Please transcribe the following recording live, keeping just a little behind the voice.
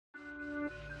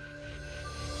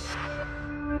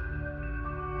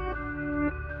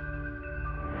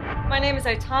My name is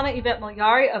Yvette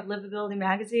Malleri of LivAbility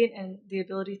magazine and the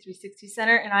Ability360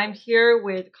 Center, and I'm here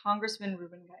with Congressman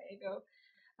Ruben Gallego.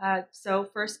 So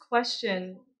first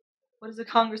question, what does a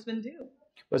congressman do?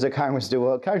 What does a congressman do?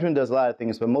 Well, a congressman does a lot of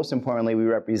things, but most importantly, we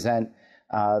represent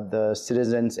the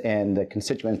citizens and the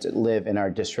constituents that live in our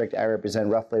district. I represent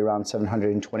roughly around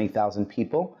 720,000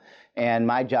 people, and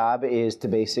my job is to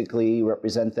basically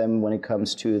represent them when it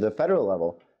comes to the federal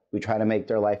level. We try to make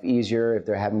their life easier if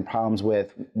they're having problems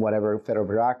with whatever federal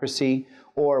bureaucracy,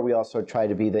 or we also try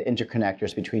to be the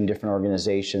interconnectors between different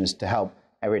organizations to help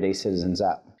everyday citizens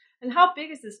out. And how big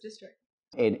is this district?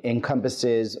 It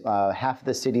encompasses half of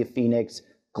the city of Phoenix,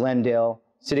 Glendale,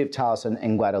 city of Towson,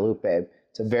 and Guadalupe.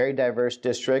 It's a very diverse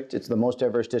district. It's the most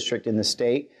diverse district in the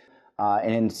state,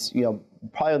 and it's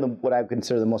probably what I would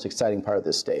consider the most exciting part of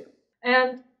this state.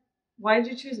 And why did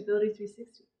you choose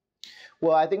Ability360?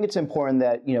 Well, I think it's important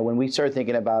that when we start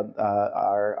thinking about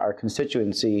our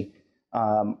constituency,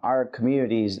 our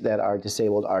communities that are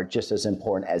disabled are just as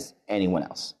important as anyone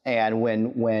else. And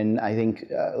when I think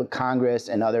Congress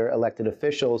and other elected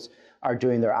officials are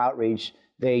doing their outreach,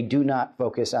 they do not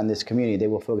focus on this community. They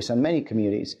will focus on many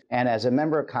communities. And as a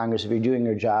member of Congress, if you're doing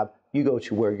your job, you go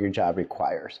to where your job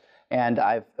requires. And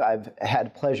I've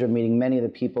had pleasure meeting many of the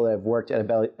people that have worked at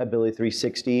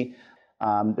Ability360.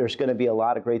 There's going to be a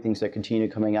lot of great things that continue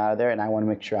coming out of there, and I want to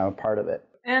make sure I'm a part of it.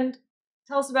 And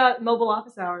tell us about mobile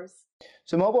office hours.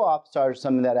 So mobile office hours are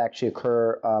something that actually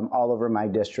occur all over my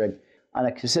district on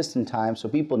a consistent time, so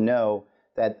people know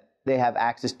that they have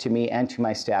access to me and to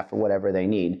my staff for whatever they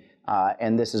need.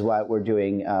 And this is why we're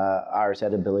doing ours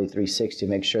at Ability360 to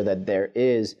make sure that there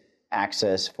is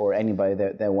access for anybody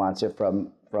that wants it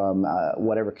from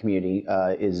whatever community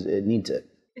needs it.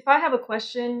 If I have a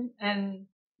question and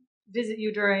visit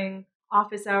you during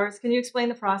office hours, can you explain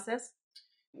the process?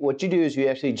 What you do is you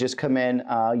actually just come in,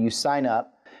 you sign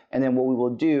up, and then what we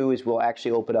will do is we'll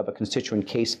actually open up a constituent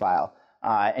case file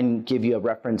and give you a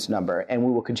reference number, and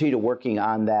we will continue working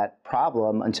on that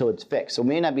problem until it's fixed. So we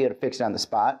may not be able to fix it on the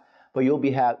spot, but you'll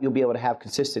be able to have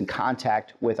consistent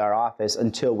contact with our office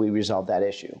until we resolve that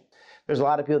issue. There's a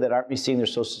lot of people that aren't receiving their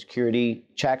Social Security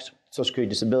checks, Social Security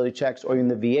disability checks, or even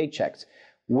the VA checks.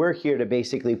 We're here to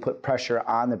basically put pressure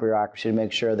on the bureaucracy to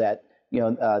make sure that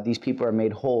these people are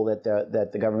made whole, that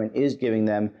the government is giving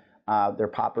them their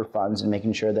proper funds and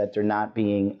making sure that they're not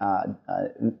being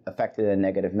affected in a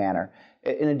negative manner.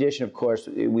 In addition, of course,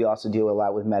 we also deal a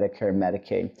lot with Medicare and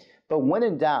Medicaid. But when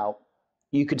in doubt,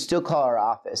 you could still call our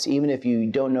office, even if you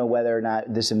don't know whether or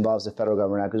not this involves the federal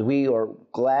government or not, because we will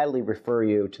gladly refer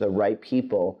you to the right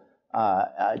people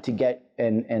to get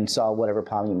and solve whatever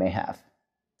problem you may have.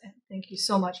 Thank you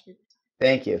so much for your time.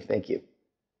 Thank you. Thank you.